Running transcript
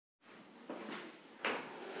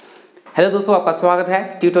Hello दोस्तों, आपका स्वागत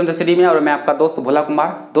है T20 स्टडी में और मैं आपका दोस्त भोला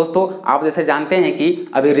कुमार। दोस्तों, आप जैसे जानते हैं कि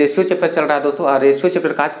अभी रेशियो चैप्टर चल रहा है दोस्तों, और रेशियो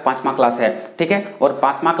चैप्टर का आज 5वां क्लास है, ठीक है। और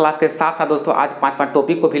 5वां क्लास के साथ साथ दोस्तों आज 5वां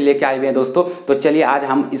टॉपिक को भी लेके आए हुए हैं दोस्तों। तो चलिए आज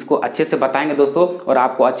हम इसको अच्छे से बताएंगे दोस्तों और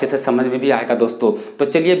आपको अच्छे से समझ में भी आएगा दोस्तों। तो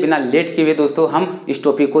चलिए बिना लेट किए हुए दोस्तों हम इस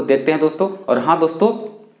टॉपिक को देखते हैं दोस्तों। और हाँ दोस्तों,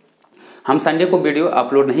 हम संडे को वीडियो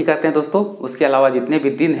अपलोड नहीं करते हैं दोस्तों, उसके अलावा जितने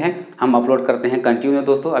भी दिन हैं हम अपलोड करते हैं कंटिन्यू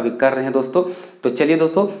दोस्तों, अभी कर रहे हैं दोस्तों। तो चलिए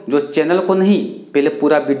दोस्तों, जो चैनल को नहीं पहले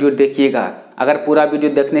पूरा वीडियो देखिएगा, अगर पूरा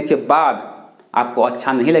वीडियो देखने के बाद आपको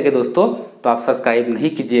अच्छा नहीं लगे दोस्तों तो आप सब्सक्राइब नहीं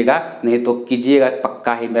कीजिएगा, नहीं तो कीजिएगा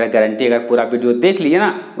पक्का ही, मेरा गारंटी। अगर पूरा वीडियो देख लिए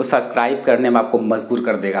ना, वो सब्सक्राइब करने में आपको मजबूर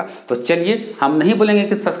कर देगा। तो चलिए, हम नहीं बोलेंगे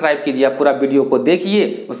कि सब्सक्राइब कीजिए, आप पूरा वीडियो को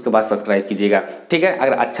देखिए उसके बाद सब्सक्राइब कीजिएगा, ठीक है।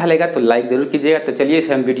 अगर अच्छा लगेगा तो लाइक जरूर कीजिएगा। तो चलिए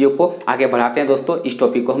इसे हम वीडियो को आगे बढ़ाते हैं दोस्तों, इस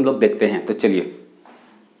टॉपिक को हम लोग देखते हैं। तो चलिए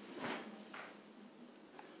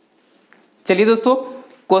दोस्तों,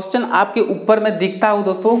 क्वेश्चन आपके ऊपर में दिखता हो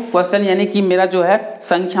दोस्तों, क्वेश्चन यानी कि मेरा जो है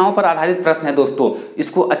संख्याओं पर आधारित प्रश्न है दोस्तों,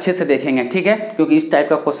 इसको अच्छे से देखेंगे, ठीक है, क्योंकि इस टाइप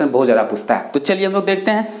का क्वेश्चन बहुत ज़्यादा पूछता है। तो चलिए हम लोग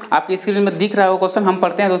देखते हैं, आपकी स्क्रीन में दिख रहा है वो क्वेश्चन, हम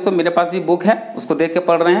पढ़ते हैं दोस्तों। मेरे पास भी बुक है, उसको देख के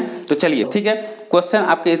पढ़ रहे हैं। तो चलिए, ठीक है, क्वेश्चन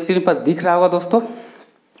आपके स्क्रीन पर दिख रहा होगा दोस्तों।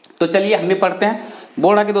 तो चलिए हम भी पढ़ते हैं।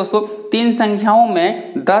 बोल रहा कि दोस्तों तीन संख्याओं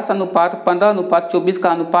में 10:15:24 का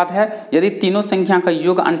अनुपात है, यदि तीनों संख्या का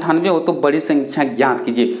योग 98 हो तो बड़ी संख्या ज्ञात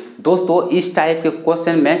कीजिए। दोस्तों इस टाइप के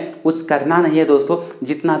क्वेश्चन में कुछ करना नहीं है दोस्तों,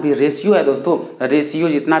 जितना भी रेशियो है दोस्तों, रेशियो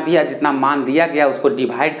जितना भी है, जितना मान दिया गया उसको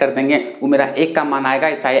डिवाइड कर देंगे, वो मेरा एक का मान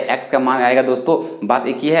आएगा चाहे एक्स का मान आएगा दोस्तों। बात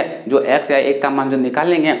एक ही है, जो एक्स या एक का मान जो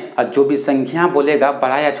निकालेंगे और जो भी संख्या बोलेगा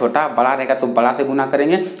बड़ा या छोटा, बड़ा रहेगा तो बड़ा से गुना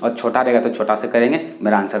करेंगे और छोटा रहेगा तो छोटा से करेंगे,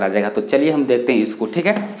 मेरा आंसर आ जाएगा। तो चलिए हम देखते हैं इसको, ठीक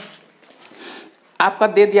है। आपका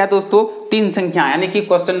दे दिया दोस्तों तीन संख्या, यानी कि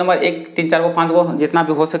क्वेश्चन नंबर 1, 3, 4 5 जितना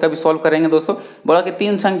भी हो सके अभी सॉल्व करेंगे दोस्तों। बोला कि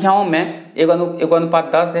तीन संख्याओं में एगो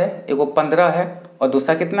अनुपात 10 है, एगो 15 है और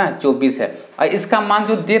दूसरा कितना है 24 है। और इसका मान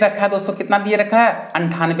जो दे रखा है दोस्तों, कितना दिए रखा है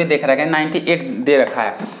 98 दे रखा है, 98 दे रखा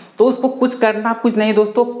है। तो उसको कुछ करना कुछ नहीं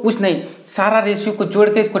दोस्तों, कुछ नहीं, सारा रेशियो को जोड़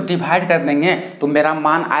के इसको डिवाइड कर देंगे तो मेरा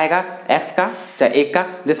मान आएगा एक्स का चाहे एक का।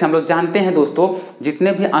 जैसे हम लोग जानते हैं दोस्तों,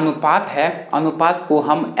 जितने भी अनुपात है, अनुपात को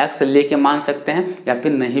हम एक्स लेके मान सकते हैं या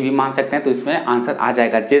फिर नहीं भी मान सकते हैं, तो इसमें आंसर आ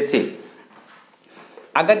जाएगा। जैसे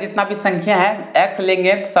अगर जितना भी संख्या है एक्स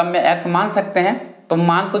लेंगे तो सब में एक्स मान सकते हैं, तो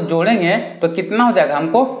मान को जोड़ेंगे तो कितना हो जाएगा,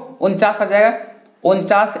 हमको 49 आ जाएगा।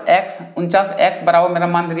 49x बराबर मेरा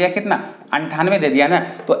मान दे दिया कितना 98 दे दिया ना,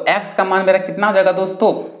 तो x का मान मेरा कितना हो जाएगा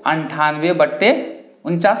दोस्तों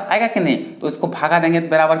 98/49 आएगा कि नहीं। तो इसको भागा देंगे तो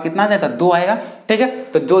बराबर कितना आ जाएगा 2 आएगा, ठीक है।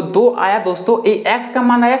 तो जो 2 आया दोस्तों, ये x का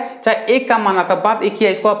मान आया चाहे एक का मान आता, बात एक ही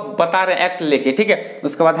है। इसको आप बता रहे हैं x लेके, ठीक है।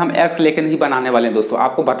 उसके बाद हम x लेके नहीं बनाने वाले हैं दोस्तों,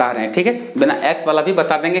 आपको बता रहे हैं, ठीक है। बिना x वाला भी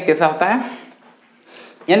बता देंगे कैसा होता है।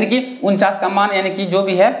 यानी कि 49 का मान, यानी कि जो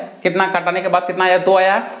भी है कितना काटने के बाद कितना आया 2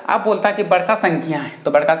 आया। अब बोलता है कि बड़का संख्या है,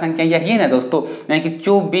 तो बड़का संख्या यही है ना दोस्तों, यानी कि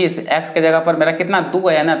 24 x के जगह पर मेरा कितना 2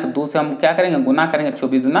 आया ना, तो 2 से हम क्या करेंगे गुना करेंगे,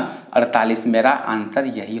 24 दूना 48, मेरा आंसर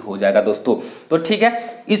यही हो जाएगा दोस्तों। तो ठीक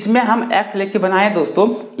है, इसमें हम x लेके बनाए दोस्तों,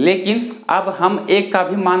 लेकिन अब हम एक का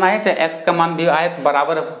भी मान आए चाहे x का मान भी आए तो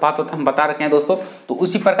बराबर बात होता है, हम बता रखे हैं दोस्तों। तो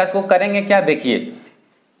उसी प्रकार से वो करेंगे क्या, देखिए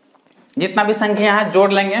जितना भी संख्या है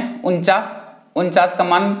जोड़ लेंगे। 49 का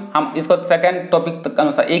मान, हम इसको सेकंड टॉपिक के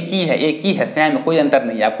अनुसार एक ही है सेम, कोई अंतर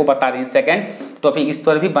नहीं है, आपको बता रही है। सेकंड टॉपिक इस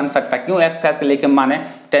पर भी बन सकता है, क्यों एक्स फैस के लेके माने,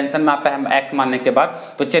 टेंशन में आता है एक्स मानने के बाद।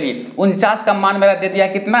 तो चलिए 49 का मान मेरा दे दिया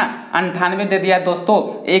कितना 98 दे दिया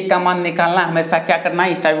दोस्तों। एक का मान निकालना, हमेशा क्या करना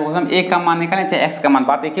है इस टाइप को, एक का मान निकालना चाहे एक्स का मान,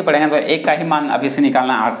 बात एक ही पड़ेगा। तो एक का ही मान अभी से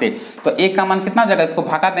निकालना आज से, तो एक का मान कितना हो जाएगा, इसको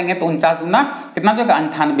भागा देंगे तो 49 दूना कितना हो जाएगा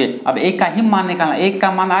 98। अब एक का ही मान निकालना, एक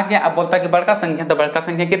का मान आ गया। अब बोलता है कि बड़का संख्या, तो बड़का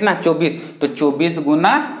संख्या कितना 24, तो 24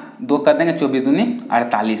 गुना 2 कर देंगे, 24 दूनी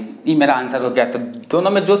 48, ये मेरा आंसर हो गया। तो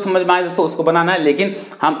दोनों में जो समझ में आए दोस्तों उसको बनाना है, लेकिन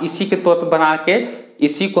हम इसी के तौर पे बना के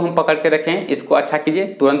इसी को हम पकड़ के रखें, इसको अच्छा कीजिए,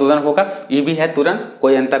 तुरंत होगा। ये भी है तुरंत,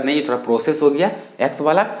 कोई अंतर नहीं, थोड़ा प्रोसेस हो गया एक्स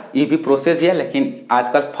वाला, ये भी प्रोसेस है, लेकिन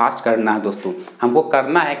आजकल फास्ट करना है दोस्तों, हमको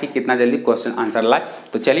करना है कि कितना जल्दी क्वेश्चन आंसर लाए।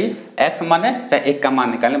 तो चलिए एक्स मान है चाहे एक का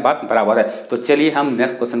मान निकालें, बात बराबर है। तो चलिए हम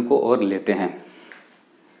नेक्स्ट क्वेश्चन को और लेते हैं।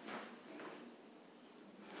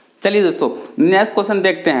 चलिए दोस्तों नेक्स्ट क्वेश्चन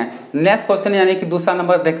देखते हैं। नेक्स्ट क्वेश्चन यानी कि दूसरा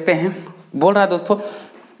नंबर देखते हैं। बोल रहा है दोस्तों,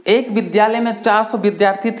 एक विद्यालय में 400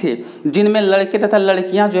 विद्यार्थी थे, जिनमें लड़के तथा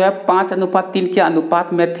लड़कियां जो है 5:3 के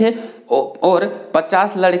अनुपात में थे, और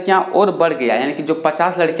 50 लड़कियां और बढ़ गया, यानी कि जो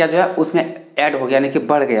 50 लड़कियां जो है उसमें ऐड हो गया, यानी कि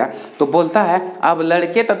बढ़ गया। तो बोलता है अब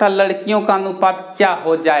लड़के तथा लड़कियों का अनुपात क्या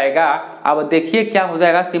हो जाएगा। अब देखिए क्या हो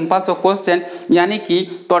जाएगा, सिंपल सा क्वेश्चन, यानी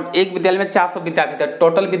कि तो एक विद्यालय में 400 विद्यार्थी थे,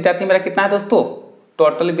 टोटल विद्यार्थी मेरा कितना है दोस्तों,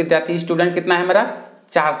 टोटल विद्यार्थी स्टूडेंट कितना है मेरा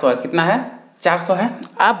 400 है, कितना है 400 है।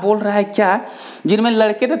 आप बोल रहा है क्या, जिनमें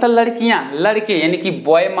लड़के तथा लड़कियां, लड़के यानी कि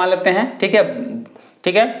बॉय मान लेते हैं, ठीक है,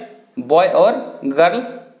 ठीक है, बॉय और गर्ल,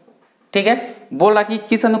 ठीक है, बोल रहा कि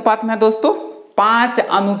किस अनुपात में है दोस्तों,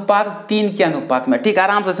 5:3 के अनुपात में। ठीक,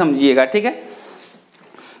 आराम से समझिएगा, ठीक है।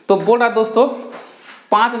 तो बोल रहा दोस्तों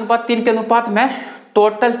 5:3 के अनुपात में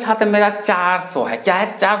टोटल छात्र मेरा 400 है। क्या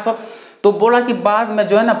है, 400। तो बोला कि बाद में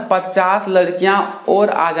जो है ना 50 लड़कियां और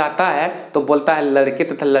आ जाता है, तो बोलता है लड़के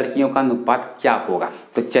तथा लड़कियों का अनुपात क्या होगा।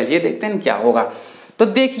 तो चलिए देखते हैं क्या होगा। तो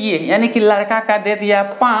देखिए, यानी कि लड़का का दे दिया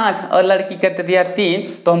 5 और लड़की का दे दिया 3।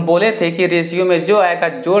 तो हम बोले थे कि रेशियो में जो आएगा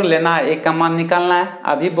जोड़ लेना है, एक का मान निकालना है,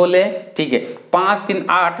 अभी बोले, ठीक है। 5 3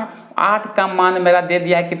 8, 8 का मान मेरा दे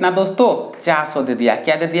दिया है कितना दोस्तों, 400 दे दिया।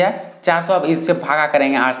 क्या दे दिया है, 400। अब इससे भागा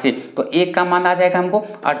करेंगे 8 से, तो एक का मान आ जाएगा हमको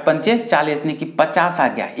 8 पंचे 40, यानी कि 50 आ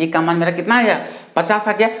गया। एक का मान मेरा कितना आ गया, 50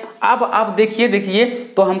 आ गया। अब देखिए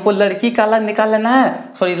तो हमको लड़की का अलग निकाल लेना है,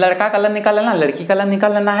 सॉरी लड़का का अलग निकाल लेना है, लड़की का अलग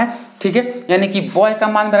निकाल लेना है, ठीक है। यानी कि बॉय का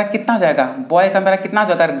मान मेरा कितना हो जाएगा, बॉय का मेरा कितना हो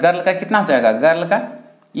जाएगा, गर्ल का कितना हो जाएगा, गर्ल का,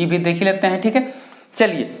 ये भी देख लेते हैं, ठीक है।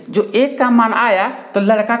 चलिए, जो एक का मान आया तो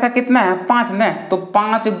लड़का का कितना है, 5 न, तो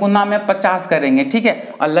 5 गुना में 50 करेंगे, ठीक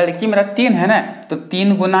है। और लड़की मेरा 3 है ना, तो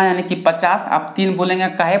 3 गुना यानी कि 50। आप 3 बोलेंगे,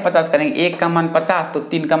 काहे 50 करेंगे, एक का मान 50 तो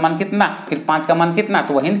 3 का मान कितना, फिर 5 का मान कितना,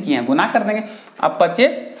 तो वही किए गुना कर देंगे। अब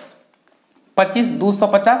 25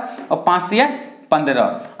 250 और 5 दिया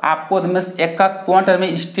 15। आपको एक का क्वांटर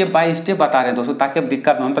में स्टेप बाय स्टेप बता रहे हैं दोस्तों, ताकि अब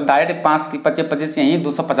दिक्कत ना हो। तो डायरेक्ट 5 25 25 यही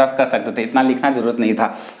 250 कर सकते थे, इतना लिखना जरूरत नहीं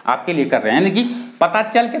था, आपके लिए कर रहे हैं। यानी कि पता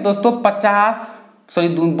चल के दोस्तों 50, सॉरी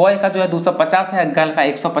बॉय का जो है 250 है, गर्ल का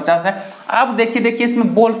 150 है। अब देखिए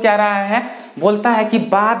इसमें बोल क्या रहा है, बोलता है कि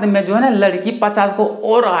बाद में जो है ना लड़की 50 को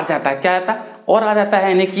और आ जाता है, क्या आता है, और आ जाता है,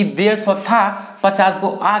 यानी कि 150 था 50 को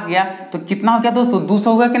आ गया, तो कितना हो गया दोस्तों, 200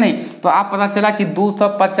 होगा कि नहीं। तो आप पता चला कि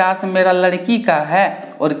 250 मेरा लड़की का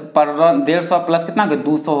है और 150 प्लस कितना हो गया,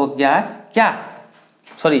 200 हो गया है, क्या,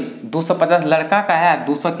 सॉरी 250 लड़का का है,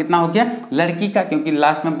 200 कितना हो गया, लड़की का, क्योंकि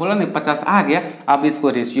लास्ट में बोला नहीं 50 आ गया। अब इसको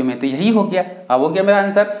रेशियो में तो यही हो गया, अब हो गया मेरा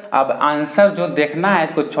आंसर। अब आंसर जो देखना है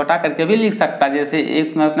इसको छोटा करके भी लिख सकता है, जैसे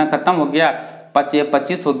एक उतना खत्म हो गया,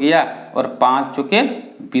 25 हो गया और 5 चुके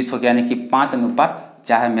 20 हो गया, यानी कि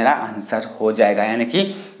 5:4 मेरा आंसर हो जाएगा। यानी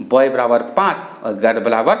कि बॉय बराबर 5 और गर्ल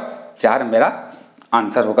बराबर 4 मेरा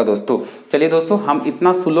आंसर होगा दोस्तों। चलिए दोस्तों, हम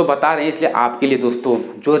इतना स्लो बता रहे हैं इसलिए आपके लिए दोस्तों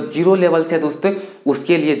जो 0 लेवल से दोस्तों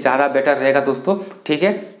उसके लिए ज़्यादा बेटर रहेगा दोस्तों, ठीक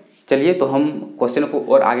है। चलिए तो हम क्वेश्चन को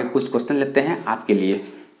और आगे कुछ क्वेश्चन लेते हैं आपके लिए।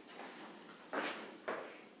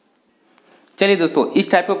 चलिए दोस्तों,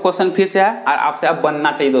 इस टाइप का क्वेश्चन फिर से है और आपसे अब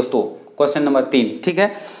बनना चाहिए दोस्तों। क्वेश्चन नंबर 3, ठीक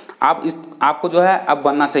है, आपको जो है अब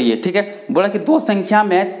बनना चाहिए, ठीक है। बोला कि दो संख्या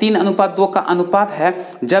में 3:2 का अनुपात है,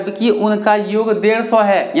 जबकि उनका योग 150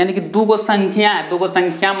 है। यानी कि दो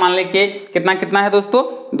संख्या मान ले के कितना है दोस्तों,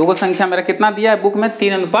 दो संख्या मेरा कितना दिया है बुक में,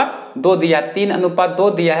 3:2 दिया, 3:2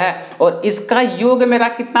 दिया है, और इसका योग मेरा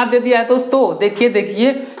कितना दे दिया है दोस्तों।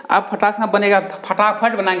 देखिए आप फटाफट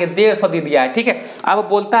बनाएंगे, 150 दे दिया है, ठीक है। अब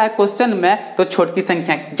बोलता है क्वेश्चन में तो छोटी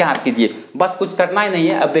संख्या ज्ञात कीजिए, बस कुछ करना ही नहीं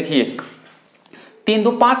है। अब देखिए 3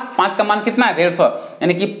 2 5, 5 का मान कितना है 150,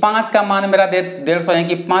 यानी कि 5 का मान मेरा 150, यानी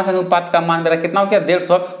कि 5 अनुपात का मान मेरा कितना हो गया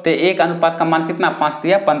 150। तो 1 अनुपात का मान कितना, 5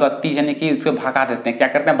 दिया 15 30, यानी कि इसको भागा देते हैं, क्या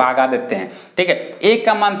करते हैं भागा देते हैं, ठीक है। 1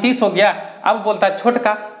 का मान 30 हो गया। अब बोलता है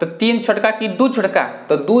छोटका, तो 3 छोटका की 2 छोटका,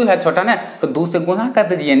 तो 2 है छोटा ना, तो 2 से गुना कर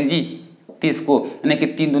दीजिए जी 30 को, यानी कि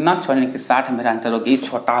 3 दूना 6, यानी कि 60 मेरा आंसर हो गया। ये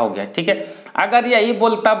छोटा हो गया, ठीक है। अगर यही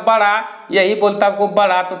बोलता बड़ा, यही बोलता आपको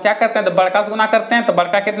बड़ा, तो क्या करते हैं, तो बड़का से गुना करते हैं, तो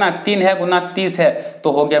बड़का कितना 3 है गुना 30 है,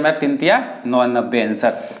 तो हो गया मेरा 3 तिया 9 90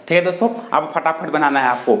 आंसर, ठीक है दोस्तों। अब फटाफट बनाना है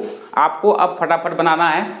आपको अब फटाफट बनाना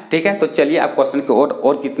है, ठीक है। तो चलिए आप क्वेश्चन के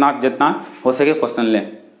और जितना हो सके क्वेश्चन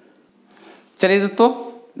लें। चलिए दोस्तों,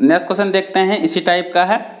 नेक्स्ट क्वेश्चन देखते हैं, इसी टाइप का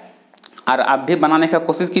है और आप भी बनाने का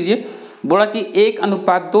कोशिश कीजिए। बोला कि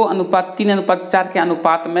 1:2:3:4 के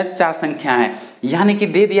अनुपात में 4 संख्या है, यानी कि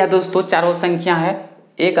दे दिया दोस्तों चारों संख्या है,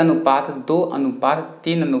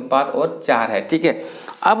 1:2:3 और 4 है, ठीक है।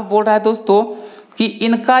 अब बोल रहा है दोस्तों कि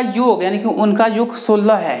इनका योग, यानी कि उनका योग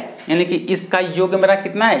 16 है, यानी कि इसका योग मेरा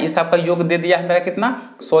कितना है, इस आपका योग दे दिया है मेरा कितना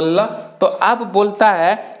 16। तो अब बोलता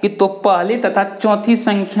है कि तो पहली तथा चौथी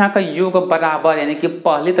संख्या का योग बराबर, यानी कि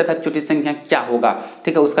पहली तथा चौथी संख्या क्या होगा,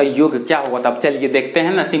 ठीक है, उसका योग क्या होगा। तब चलिए देखते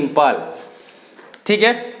हैं ना, सिंपल, ठीक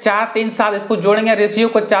है। 4 3 7 इसको जोड़ेंगे रेशियो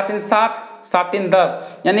को, 4 3 7 7 3 10,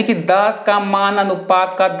 यानी कि 10 का मान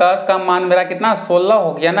अनुपात का 10 का मान मेरा कितना 16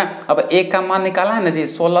 हो गया ना। अब 1 का मान निकाला है ना जी,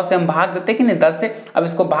 16 से हम भाग देते कि नहीं 10 से। अब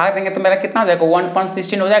इसको भाग देंगे तो मेरा कितना हो जाएगा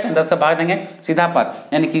 1.16 हो जाएगा, 10 से भाग देंगे सीधा पास,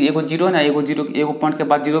 यानी कि एगो 0 है ना, एगो पॉइंट के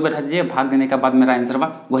बाद 0 बैठा दीजिए, भाग देने के बाद मेरा आंसर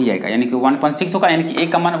वही आएगा, यानी कि 1.6 होगा, यानी कि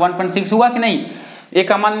 1 का मान 1.6 हुआ कि नहीं। ए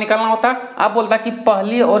का मान निकालना होता। अब बोलता कि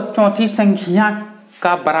पहली और चौथी संख्या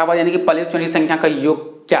का बराबर, यानी कि पहली और चौथी संख्या का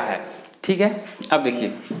योग क्या है। ठीक है, अब देखिए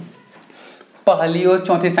पहली और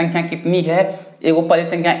चौथी संख्या कितनी है, एगो पहली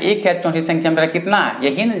संख्या 1 है, चौथी संख्या मेरा कितना है,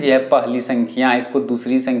 यही ना जी है पहली संख्या, इसको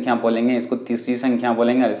दूसरी संख्या बोलेंगे, इसको तीसरी संख्या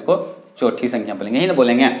बोलेंगे और इसको चौथी संख्या बोलेंगे, यही ना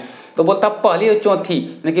बोलेंगे। तो बोलता पहली और चौथी,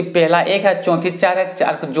 यानी कि पहला 1 है, चौथी 4 है,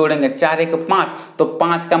 4 को जोड़ेंगे, 4 1 5, तो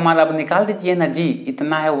 5 का मान अब निकाल दीजिए ना जी,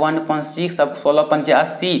 इतना है 1.6, अब 16 पंचे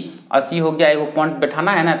 80 हो गया, एगो पॉइंट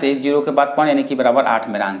बैठाना है ना, तो 1 0 के बाद पॉइंट यानी कि बराबर 8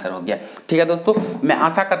 मेरा आंसर हो गया। ठीक है दोस्तों, मैं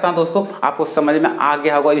आशा करता हूं दोस्तों आपको समझ में आ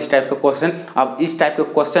गया होगा इस टाइप का क्वेश्चन। अब इस टाइप के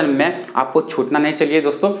क्वेश्चन में आपको छूटना नहीं चाहिए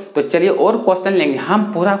दोस्तों। तो चलिए और क्वेश्चन लेंगे,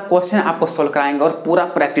 हम पूरा क्वेश्चन आपको सोल्व कराएंगे और पूरा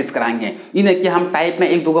प्रैक्टिस कराएंगे। ये नहीं कि हम टाइप में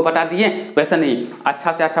 1 2 को बता दिए, वैसा नहीं,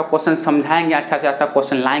 अच्छा से अच्छा क्वेश्चन समझाएंगे, अच्छा से अच्छा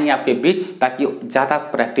क्वेश्चन लाएंगे आपके बीच, ताकि ज़्यादा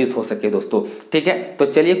प्रैक्टिस हो सके दोस्तों। ठीक है, तो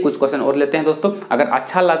चलिए कुछ क्वेश्चन और लेते हैं दोस्तों। अगर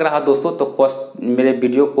अच्छा लग रहा दोस्तों तो मेरे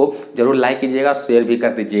वीडियो को जरूर लाइक कीजिएगा, शेयर भी कर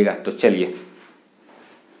दीजिएगा। तो चलिए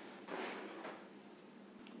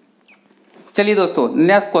दोस्तों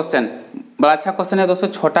नेक्स्ट क्वेश्चन बड़ा अच्छा क्वेश्चन है दोस्तों,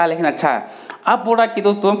 छोटा है लेकिन अच्छा है। अब बोल रहा कि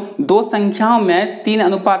दोस्तों दो संख्याओं में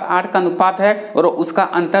 3:8 का अनुपात है और उसका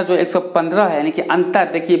अंतर जो 115 है, यानी कि अंतर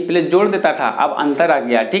देखिए पहले जोड़ देता था, अब अंतर आ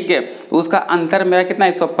गया। ठीक है, तो उसका अंतर मेरा कितना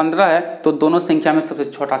 115 है, तो दोनों संख्या में सबसे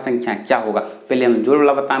छोटा संख्या क्या होगा। पहले हम जोड़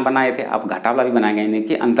वाला बनाए थे, अब घटा वाला भी बनाएंगे, यानी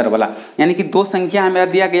कि अंतर वाला। यानी कि दो संख्या मेरा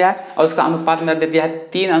दिया गया है और उसका अनुपात मेरा दे दिया है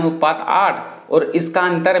 3:8 और इसका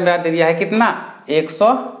अंतर मेरा दे दिया है कितना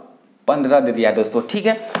 115 दे दिया है दोस्तों। ठीक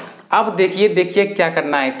है, अब देखिए क्या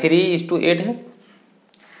करना है, 3:8 है।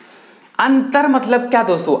 अंतर मतलब क्या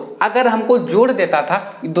दोस्तों, अगर हमको जोड़ देता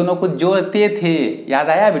था, दोनों को जोड़ते थे, याद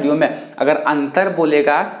आया वीडियो में, अगर अंतर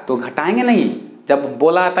बोलेगा तो घटाएंगे नहीं। जब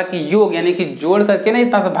बोला था कि योग यानी कि जोड़ करके नहीं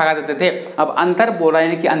इतना से भागा देते थे, अब अंतर बोल रहा है,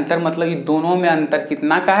 यानी कि अंतर मतलब कि दोनों में अंतर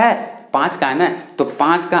कितना का है 5 का है ना, तो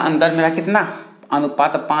 5 का अंदर मेरा कितना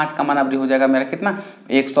अनुपात 5 का मान अब हो जाएगा मेरा कितना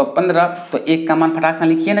 115। तो 1 का मान फटास ना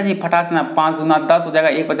लिखिए ना जी, फटास ना, 5 दूना 10 हो जाएगा,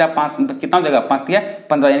 1 बचा 5 कितना हो जाएगा 5 दिया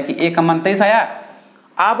 15, यानी कि 1 का मान 23 आया।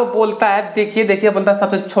 अब बोलता है देखिए बोलता है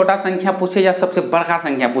सबसे छोटा संख्या पूछे या सबसे बड़ा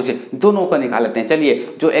संख्या पूछे, दोनों को निकाल लेते हैं।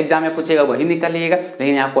 चलिए जो एग्जाम में पूछेगा वही निकालिएगा,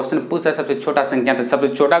 लेकिन यहाँ क्वेश्चन पूछ रहा है सबसे छोटा संख्या, तो सबसे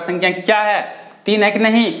छोटा संख्या क्या है 3 है कि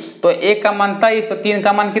नहीं, तो 1 का मान 23, तो 3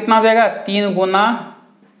 का मान कितना हो जाएगा 3 गुना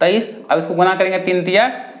 23। अब इसको गुना करेंगे 3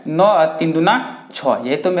 दिया 9 और 3 दूना 6,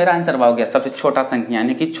 यही तो मेरा आंसर हो गया सबसे छोटा संख्या,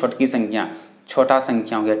 यानी कि छोटी संख्या, छोटा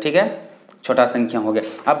संख्या हो गया। ठीक है, छोटा संख्या हो गया।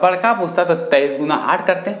 अब बड़का पूछता तो 23 गुना 8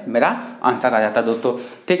 करते, मेरा आंसर आ जाता दोस्तों।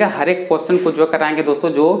 ठीक है, हर एक क्वेश्चन को जो कराएंगे दोस्तों,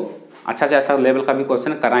 जो अच्छा से अच्छा लेवल का भी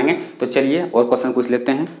क्वेश्चन कराएंगे। तो चलिए और क्वेश्चन पूछ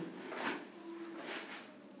लेते हैं।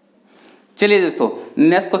 चलिए दोस्तों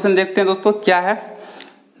नेक्स्ट क्वेश्चन देखते हैं दोस्तों क्या है।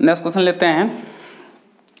 नेक्स्ट क्वेश्चन लेते हैं।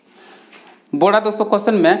 बोला दोस्तों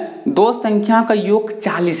क्वेश्चन में दो संख्या का योग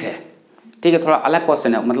 40 है। ठीक है, थोड़ा अलग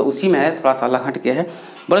क्वेश्चन है, मतलब उसी में है, थोड़ा सा अलग हटके है।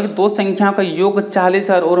 बोला कि दो संख्या का योग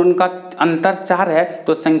 40 है और उनका अंतर 4 है,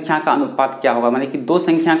 तो संख्या का अनुपात क्या होगा। माने कि दो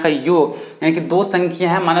संख्या का योग, यानी कि दो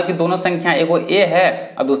संख्या है, माना कि दोनों संख्या एगो ए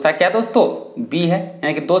है और दूसरा क्या दोस्तों बी है,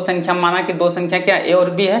 यानी कि दो संख्या माना कि दो संख्या क्या ए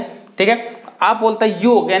और बी है। ठीक है, आप बोलता है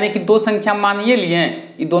योग, यानी कि दो संख्या मान ये लिए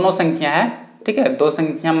ये दोनों संख्या है। ठीक है, दो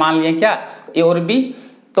संख्या मान लिए क्या ए और बी,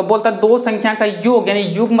 तो बोलता दो संख्या का योग, यानी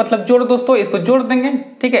योग मतलब जोड़ दोस्तों, इसको जोड़ देंगे।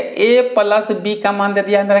 ठीक है, a प्लस बी का मान दे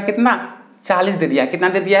दिया है मेरा कितना 40 दे दिया है, कितना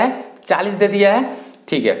दे दिया है 40 दे दिया है।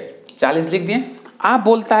 ठीक है, 40 लिख दिए। आप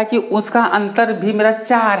बोलता है कि उसका अंतर भी मेरा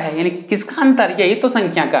 4 है, यानी किसका अंतर, यही तो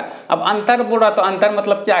संख्या का। अब अंतर बोल रहा तो अंतर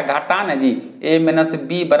मतलब क्या घटान है जी, a -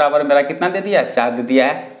 b बराबर मेरा कितना दे दिया 4 दे दिया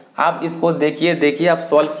है। आप इसको देखिए आप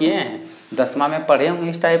सॉल्व किए हैं, 10वां में पढ़े होंगे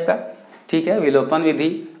इस टाइप का। ठीक है, विलोपन विधि,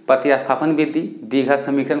 प्रतिस्थापन विधि, द्विघात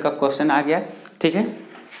समीकरण का क्वेश्चन आ गया। ठीक है,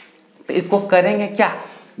 तो इसको करेंगे क्या,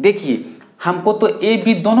 देखिए हमको तो ए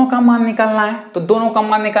बी दोनों का मान निकालना है, तो दोनों का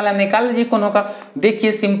मान निकालना, निकाल लीजिए कोनो का।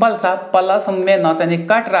 देखिए सिंपल सा, प्लस माइनस यानी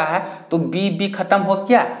कट रहा है तो बी खत्म हो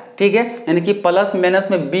गया। ठीक है, यानी कि प्लस माइनस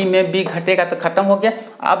में बी घटेगा तो खत्म हो गया।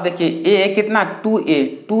 अब देखिए ए कितना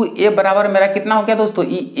 2a बराबर मेरा कितना हो गया दोस्तों,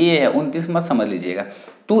 ए है 29 मत समझ लीजिएगा।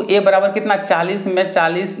 2a बराबर कितना 40 में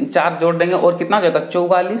 40 4 जोड़ देंगे और कितना हो जाएगा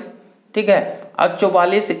 44। ठीक है, और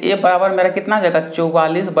 44 a बराबर मेरा कितना हो जाएगा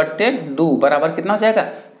 44/2 बराबर कितना हो जाएगा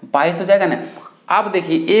 22 हो जाएगा ना। अब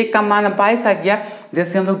देखिए a का मान 22 आ गया,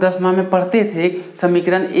 जैसे हम लोग 10वां में पढ़ते थे,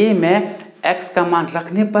 समीकरण a में x का मान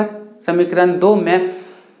रखने पर, समीकरण 2 में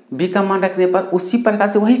b का मान रखने पर, उसी प्रकार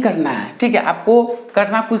से वही करना है। ठीक है, आपको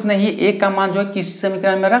करना कुछ नहीं, a का मान जो है किसी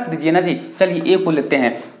समीकरण में रख दीजिए ना जी। चलिए a को लेते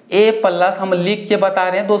हैं, ए प्लस हम लिख के बता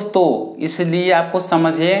रहे हैं दोस्तों, इसलिए आपको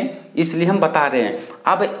समझे, इसलिए हम बता रहे हैं।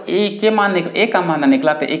 अब ए का मान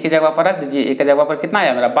निकला तो ए की जगह पर रख दीजिए। ए की जगह पर कितना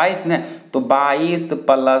आया मेरा 22 ने, तो 22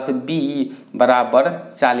 प्लस बी बराबर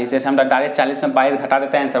 40। जैसे हम डायरेक्ट 40 में 22 घटा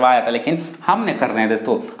देते हैं आंसर आ जाता है, लेकिन हम नहीं कर रहे हैं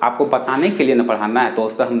दोस्तों, आपको बताने के लिए न पढ़ाना है, तो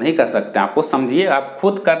उससे हम नहीं कर सकते। आपको समझिए, आप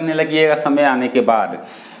खुद करने लगिएगा समय आने के बाद।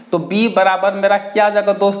 तो बी बराबर मेरा क्या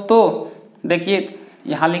जगह दोस्तों, देखिए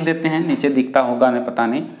यहाँ लिख देते हैं, नीचे दिखता होगा नहीं पता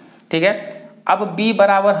नहीं, ठीक है। अब b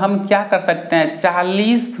बराबर हम क्या कर सकते हैं,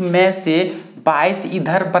 40 में से 22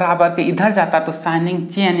 इधर बराबर के इधर जाता तो साइनिंग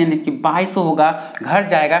चेन यानी कि 22 होगा, घर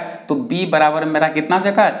जाएगा तो b बराबर मेरा कितना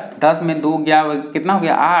जगह, 10 में 2 गया कितना हो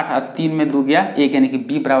गया 8 और 3 में 2 गया 1 यानी कि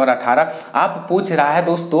b बराबर 18। अब पूछ रहा है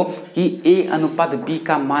दोस्तों कि a अनुपात b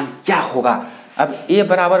का मान क्या होगा। अब a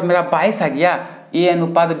बराबर मेरा 22 आ गया, a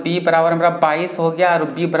अनुपात b बराबर मेरा 22 हो गया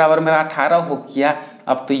और b बराबर मेरा 18 हो गया।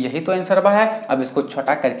 अब तो यही तो आंसर है। अब इसको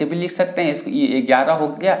छोटा करके भी लिख सकते हैं, इसको ये 11 हो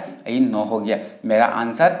गया, ये 9 हो गया। मेरा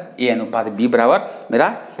आंसर ए अनुपात बी बराबर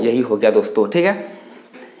मेरा यही हो गया दोस्तों, ठीक है।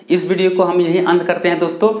 इस वीडियो को हम यही अंत करते हैं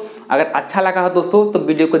दोस्तों। अगर अच्छा लगा हो दोस्तों तो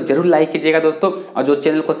वीडियो को जरूर लाइक कीजिएगा दोस्तों, और जो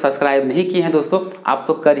चैनल को सब्सक्राइब नहीं किए हैं दोस्तों आप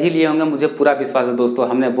तो कर ही लिए होंगे, मुझे पूरा विश्वास है दोस्तों।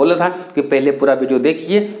 हमने बोला था कि पहले पूरा वीडियो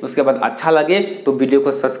देखिए, उसके बाद अच्छा लगे तो वीडियो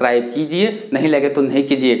को सब्सक्राइब कीजिए, नहीं लगे तो नहीं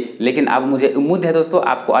कीजिए। लेकिन अब मुझे उम्मीद है दोस्तों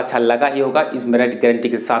आपको अच्छा लगा ही होगा, इस मेरा गारंटी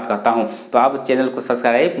के साथ कहता हूँ। तो आप चैनल को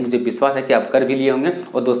सब्सक्राइब, मुझे विश्वास है कि आप कर भी लिए होंगे,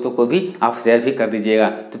 और दोस्तों को भी आप शेयर भी कर दीजिएगा।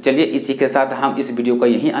 तो चलिए इसी के साथ हम इस वीडियो को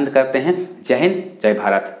यहीं अंत करते हैं। जय हिंद, जय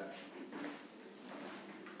भारत।